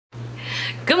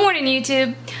Good morning,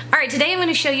 YouTube. All right, today I'm going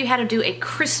to show you how to do a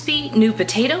crispy new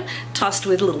potato tossed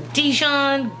with a little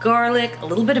Dijon, garlic, a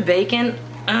little bit of bacon.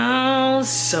 Oh,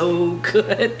 so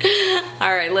good.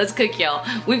 All right, let's cook, y'all.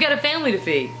 We've got a family to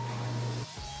feed.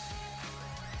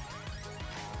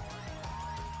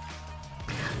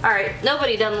 All right,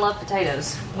 nobody doesn't love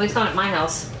potatoes, at least not at my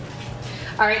house.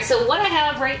 All right, so what I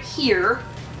have right here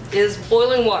is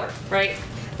boiling water, right?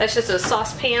 That's just a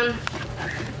saucepan,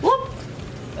 whoop,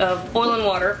 of boiling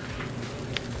water.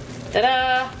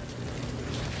 Ta-da!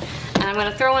 And I'm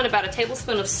gonna throw in about a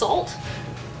tablespoon of salt,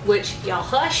 which y'all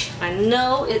hush, I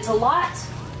know it's a lot,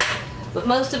 but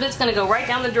most of it's gonna go right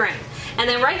down the drain. And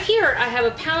then right here, I have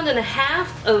 1.5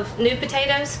 pounds of new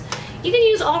potatoes. You can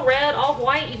use all red, all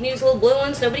white, you can use little blue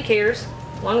ones, nobody cares,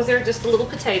 as long as they're just the little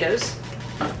potatoes.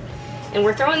 And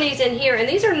we're throwing these in here, and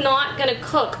these are not gonna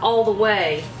cook all the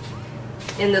way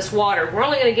in this water. We're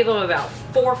only gonna give them about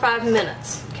 4 or 5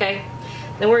 minutes, okay?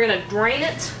 Then we're gonna drain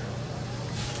it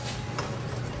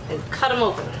and cut them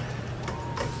open.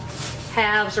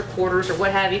 Halves or quarters or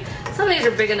what have you. Some of these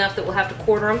are big enough that we'll have to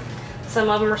quarter them. Some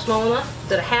of them are small enough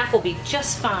that a half will be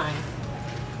just fine.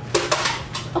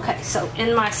 Okay, so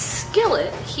in my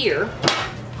skillet here,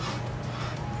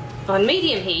 on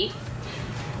medium heat,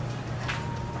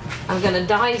 I'm gonna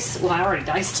dice, well, I already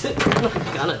diced it. I'm not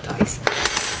gonna dice.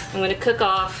 I'm gonna cook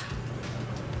off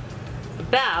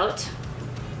about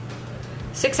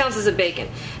 6 ounces of bacon.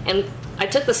 And I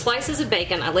took the slices of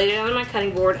bacon, I laid it out on my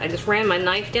cutting board, I just ran my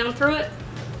knife down through it.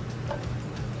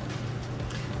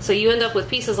 So you end up with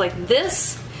pieces like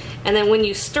this, and then when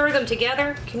you stir them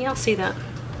together, can y'all see that?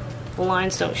 The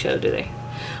lines don't show, do they?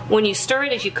 When you stir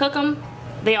it as you cook them,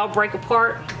 they all break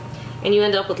apart, and you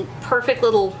end up with perfect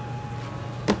little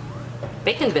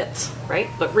bacon bits, right?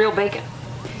 But real bacon.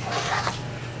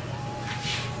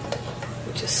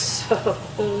 Which is so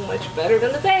much better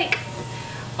than the bake.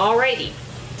 Alrighty,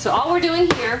 so all we're doing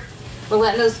here, we're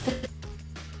letting those.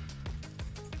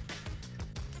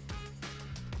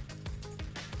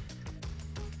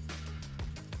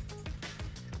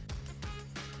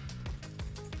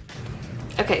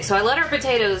 Okay, so I let our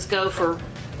potatoes go for,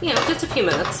 you know, just a few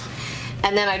minutes,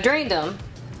 and then I drained them,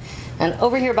 and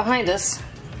over here behind us,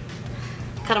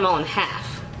 cut them all in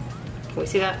half. Can we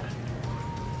see that?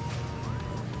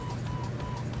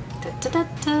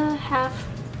 Da-da-da-da, half.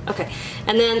 Okay,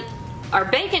 and then our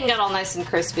bacon got all nice and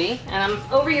crispy, and I'm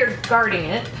over here guarding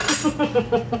it.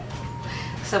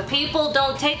 So people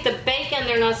don't take the bacon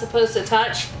they're not supposed to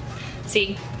touch.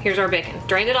 See, here's our bacon.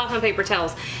 Drained it off on paper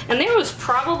towels. And there was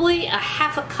probably a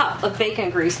 1/2 cup of bacon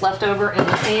grease left over in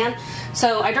the pan.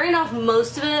 So I drained off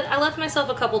most of it. I left myself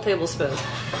a couple tablespoons.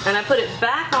 And I put it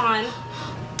back on,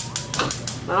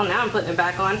 well, now I'm putting it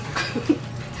back on,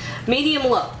 medium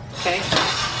low, okay?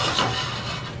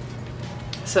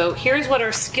 So here's what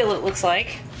our skillet looks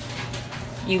like.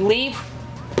 You leave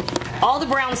all the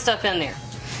brown stuff in there.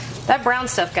 That brown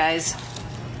stuff, guys,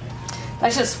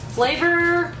 that's just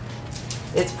flavor.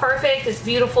 It's perfect, it's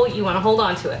beautiful, you want to hold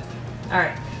on to it. All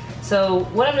right, so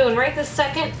what I'm doing right this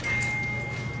second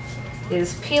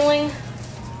is peeling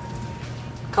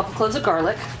a couple cloves of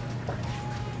garlic,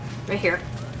 right here,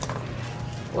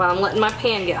 while I'm letting my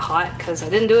pan get hot, because I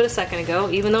didn't do it a second ago,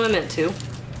 even though I meant to.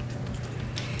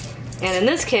 And in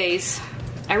this case,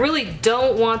 I really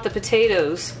don't want the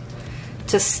potatoes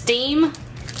to steam.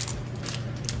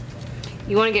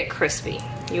 You want to get crispy.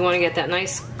 You want to get that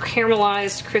nice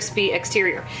caramelized, crispy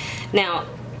exterior. Now,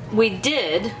 we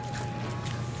did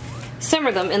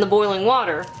simmer them in the boiling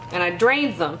water, and I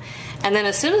drained them. And then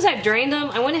as soon as I drained them,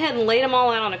 I went ahead and laid them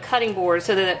all out on a cutting board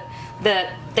so that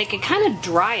they could kind of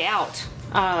dry out.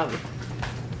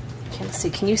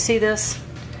 Can you see this?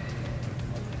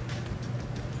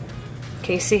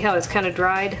 Can you see how it's kind of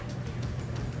dried?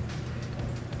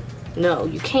 No,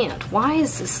 you can't. Why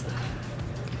is this?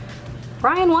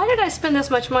 Ryan, why did I spend this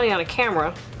much money on a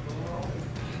camera?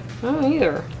 I don't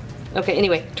either. Okay,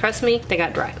 anyway, trust me, they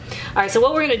got dry. All right, so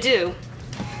what we're gonna do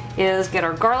is get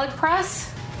our garlic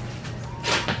press.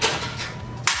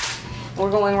 We're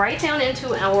going right down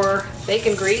into our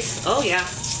bacon grease. Oh yeah.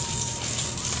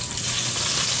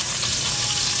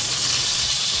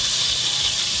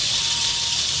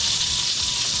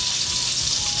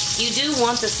 You do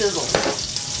want the sizzle.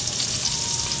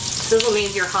 Sizzle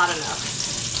means you're hot enough.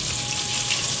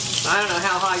 I don't know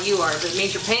how hot you are, but it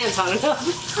means your pan's hot enough.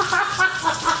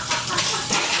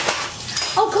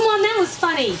 Oh, come on, that was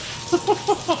funny.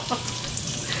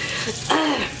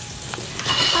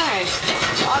 Alright,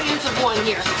 audience of one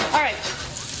here. Alright,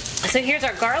 so here's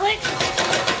our garlic,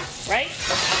 right?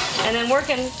 And then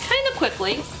working kind of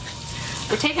quickly,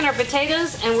 we're taking our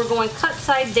potatoes and we're going cut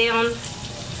side down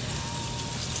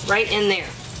right in there.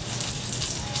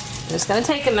 And it's going to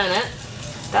take a minute.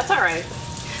 That's all right.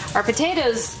 Our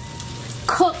potatoes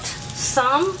cooked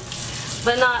some,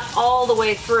 but not all the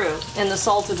way through in the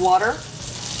salted water.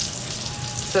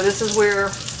 So this is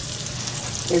where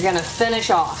you're going to finish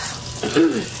off.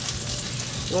 And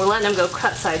we're letting them go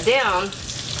cut side down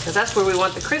because that's where we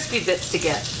want the crispy bits to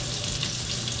get.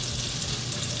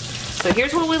 So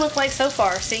here's what we look like so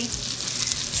far. See?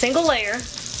 Single layer.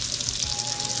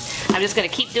 I'm just going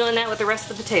to keep doing that with the rest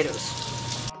of the potatoes.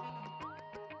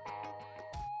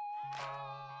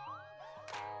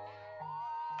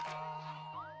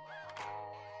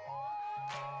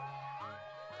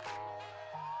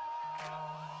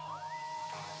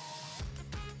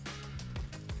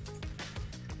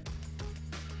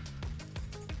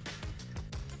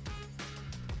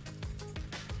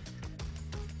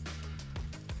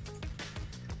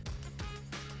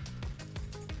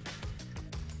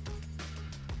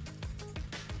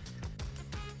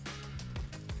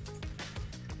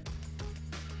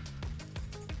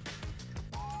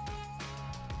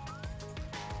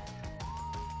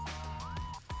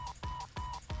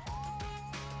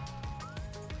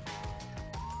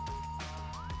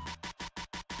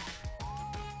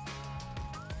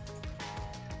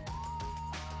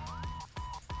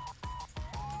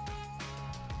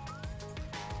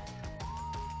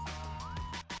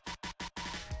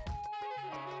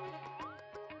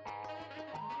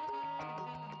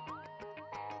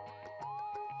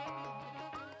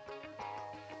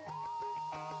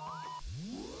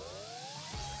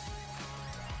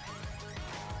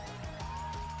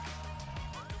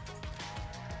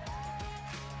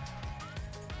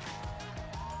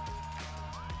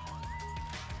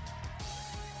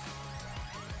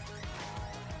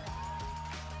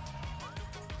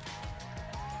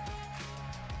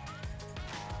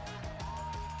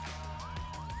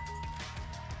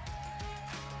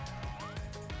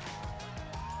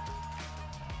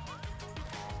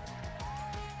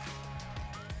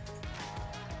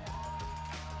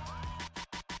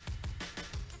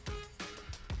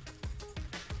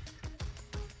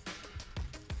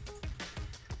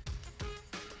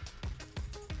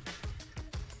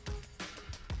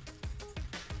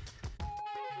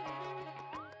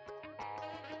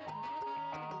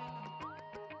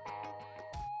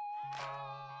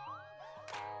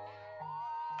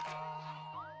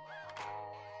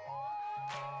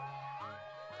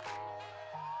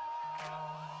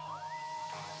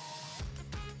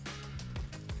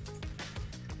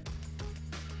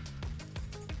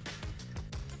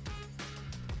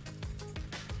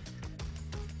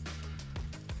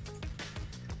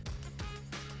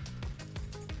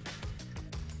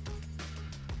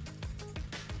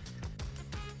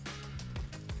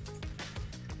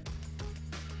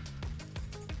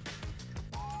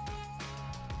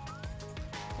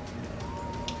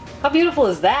 How beautiful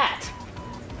is that?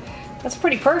 That's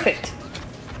pretty perfect.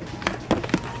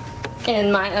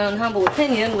 In my own humble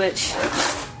opinion, which,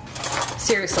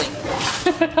 seriously,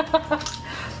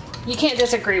 you can't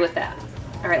disagree with that.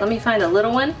 All right, let me find a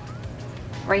little one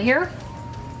right here.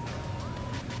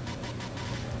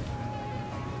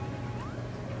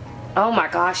 Oh my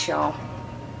gosh, y'all.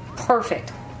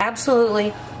 Perfect.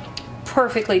 Absolutely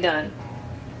perfectly done.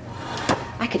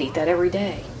 I could eat that every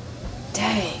day.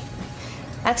 Dang.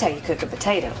 That's how you cook a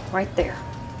potato, right there.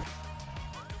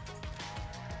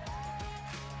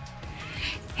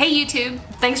 Hey YouTube,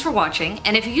 thanks for watching,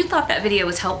 and if you thought that video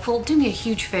was helpful, do me a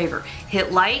huge favor.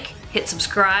 Hit like, hit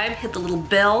subscribe, hit the little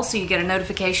bell so you get a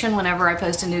notification whenever I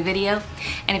post a new video.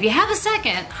 And if you have a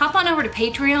second, hop on over to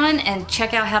Patreon and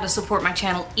check out how to support my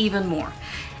channel even more.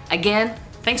 Again,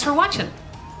 thanks for watching.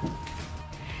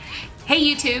 Hey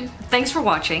YouTube, thanks for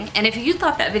watching, and if you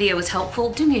thought that video was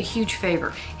helpful, do me a huge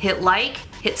favor. Hit like,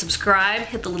 hit subscribe,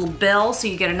 hit the little bell so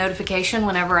you get a notification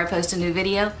whenever I post a new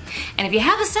video. And if you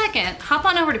have a second, hop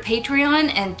on over to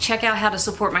Patreon and check out how to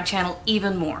support my channel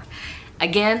even more.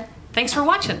 Again, thanks for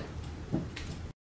watching.